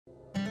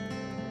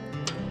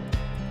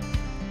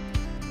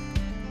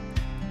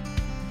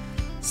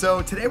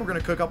So today we're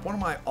gonna cook up one of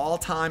my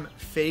all-time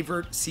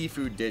favorite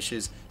seafood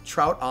dishes,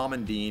 Trout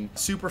Amandine.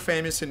 Super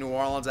famous in New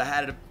Orleans. I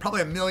had it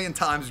probably a million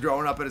times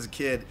growing up as a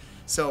kid.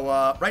 So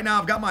right now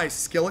I've got my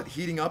skillet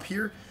heating up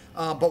here.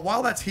 But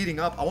while that's heating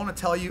up, I want to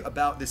tell you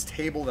about this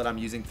table that I'm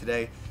using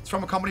today. It's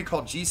from a company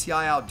called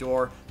GCI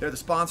Outdoor. They're the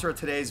sponsor of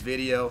today's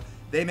video.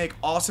 They make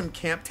awesome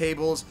camp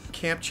tables,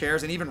 camp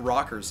chairs, and even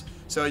rockers.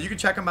 So you can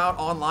check them out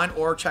online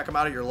or check them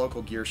out at your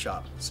local gear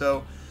shop.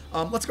 So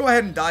let's go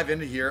ahead and dive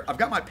into here. I've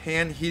got my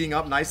pan heating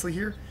up nicely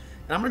here.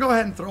 And I'm gonna go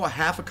ahead and throw a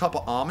half a cup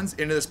of almonds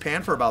into this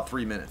pan for about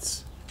 3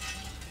 minutes.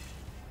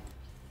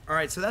 All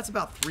right, so that's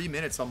about 3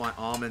 minutes on my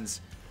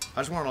almonds.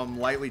 I just want them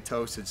lightly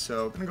toasted.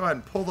 So I'm gonna go ahead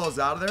and pull those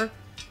out of there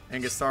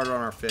and get started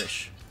on our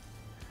fish.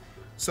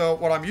 So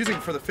what I'm using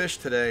for the fish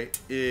today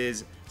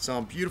is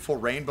some beautiful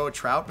rainbow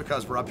trout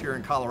because we're up here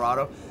in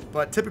Colorado,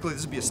 but typically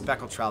this would be a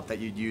speckled trout that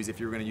you'd use if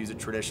you were gonna use a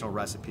traditional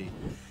recipe.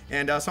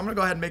 And so I'm gonna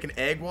go ahead and make an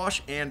egg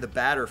wash and the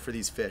batter for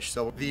these fish.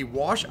 So the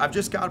wash, I've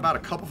just got about a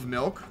cup of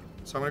milk.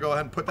 So I'm gonna go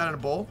ahead and put that in a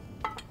bowl,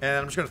 and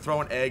I'm just gonna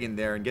throw an egg in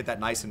there and get that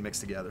nice and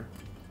mixed together.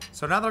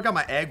 So now that I've got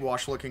my egg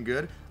wash looking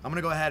good, I'm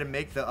gonna go ahead and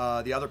make the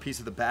other piece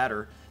of the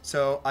batter.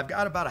 So I've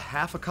got about a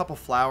half a cup of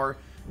flour.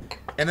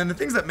 And then the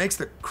things that makes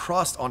the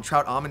crust on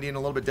Trout Amandine a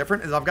little bit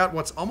different is I've got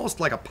what's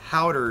almost like a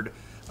powdered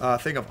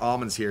thing of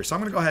almonds here. So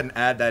I'm gonna go ahead and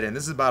add that in.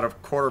 This is about a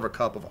quarter of a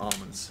cup of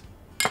almonds.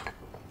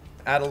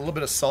 Add a little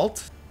bit of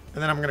salt,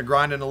 and then I'm gonna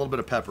grind in a little bit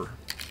of pepper.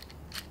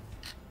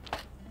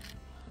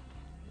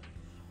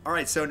 All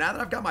right, so now that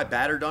I've got my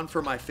batter done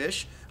for my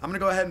fish, I'm gonna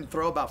go ahead and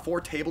throw about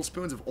 4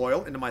 tablespoons of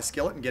oil into my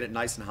skillet and get it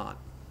nice and hot.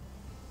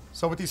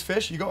 So with these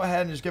fish, you go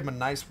ahead and just give them a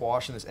nice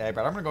wash in this egg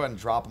batter. I'm gonna go ahead and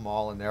drop them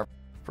all in there.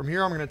 From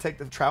here, I'm gonna take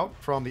the trout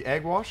from the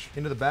egg wash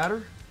into the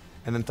batter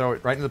and then throw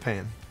it right into the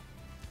pan.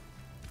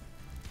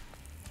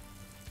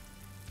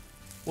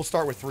 We'll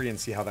start with 3 and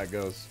see how that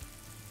goes.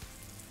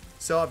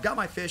 So I've got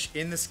my fish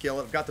in the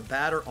skillet, I've got the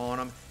batter on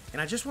them,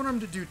 and I just want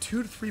them to do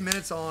 2 to 3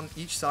 minutes on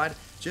each side,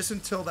 just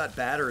until that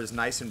batter is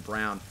nice and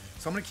brown.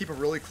 So I'm gonna keep a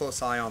really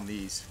close eye on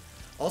these.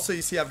 Also,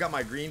 you see I've got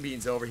my green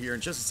beans over here.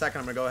 In just a second,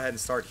 I'm gonna go ahead and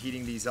start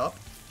heating these up.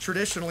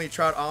 Traditionally,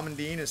 Trout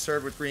Amandine is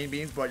served with green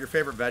beans, but your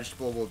favorite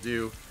vegetable will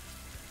do.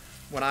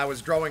 When I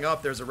was growing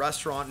up, there's a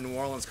restaurant in New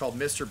Orleans called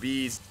Mr.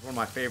 B's, one of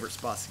my favorite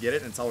spots to get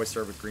it, and it's always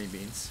served with green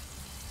beans.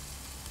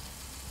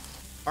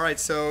 All right,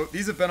 so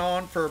these have been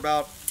on for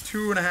about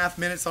 2.5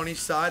 minutes on each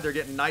side. They're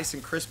getting nice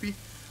and crispy.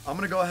 I'm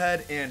gonna go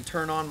ahead and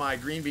turn on my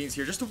green beans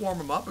here just to warm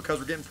them up because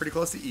we're getting pretty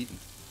close to eating.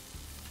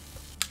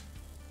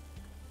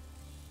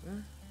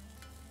 There.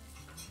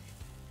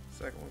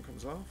 Second one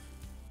comes off.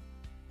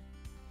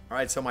 All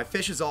right, so my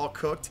fish is all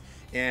cooked,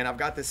 and I've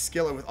got this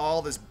skillet with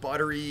all this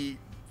buttery,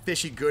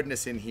 fishy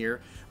goodness in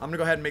here. I'm gonna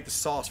go ahead and make the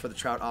sauce for the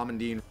Trout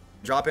Amandine.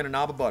 Drop in a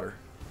knob of butter,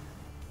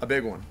 a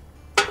big one.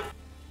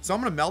 So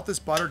I'm gonna melt this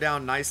butter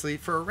down nicely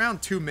for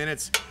around 2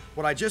 minutes.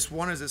 What I just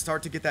want is to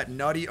start to get that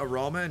nutty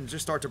aroma and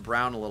just start to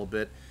brown a little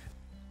bit.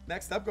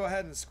 Next up, go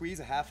ahead and squeeze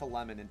a half a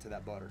lemon into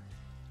that butter.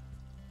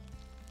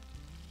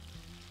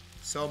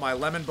 So my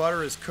lemon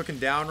butter is cooking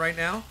down right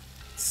now.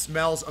 It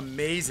smells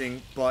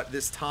amazing, but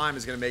this thyme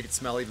is gonna make it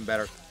smell even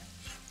better.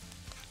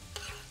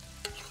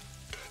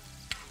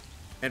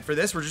 And for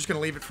this, we're just gonna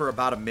leave it for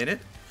about a minute.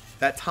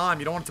 That thyme,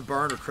 you don't want it to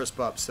burn or crisp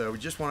up, so we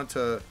just want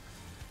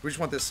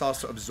this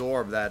sauce to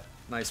absorb that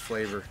nice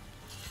flavor.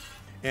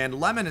 And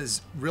lemon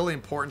is really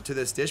important to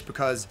this dish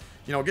because,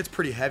 you know, it gets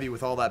pretty heavy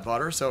with all that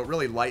butter, so it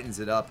really lightens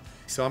it up.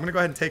 So I'm gonna go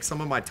ahead and take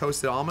some of my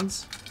toasted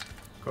almonds,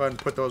 go ahead and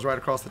put those right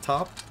across the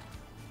top.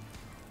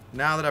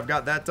 Now that I've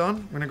got that done,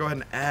 I'm gonna go ahead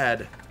and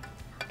add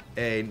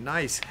a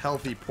nice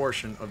healthy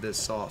portion of this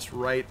sauce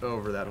right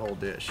over that whole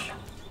dish.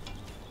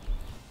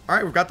 All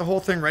right, we've got the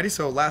whole thing ready,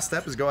 so last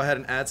step is go ahead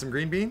and add some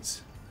green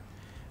beans,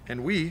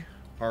 and we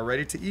are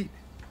ready to eat.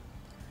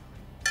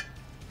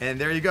 And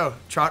there you go,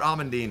 Trout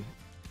Amandine.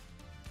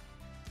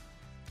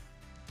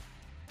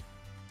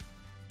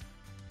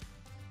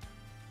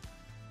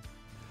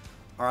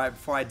 All right,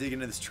 before I dig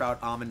into this Trout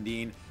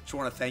Amandine, just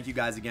want to thank you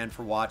guys again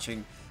for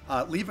watching.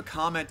 Leave a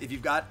comment if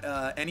you've got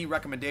any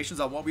recommendations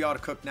on what we ought to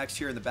cook next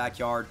year in the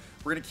backyard.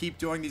 We're going to keep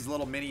doing these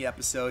little mini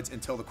episodes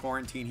until the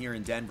quarantine here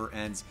in Denver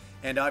ends.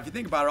 And if you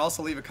think about it,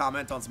 also leave a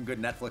comment on some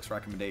good Netflix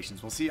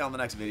recommendations. We'll see you on the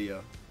next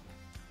video.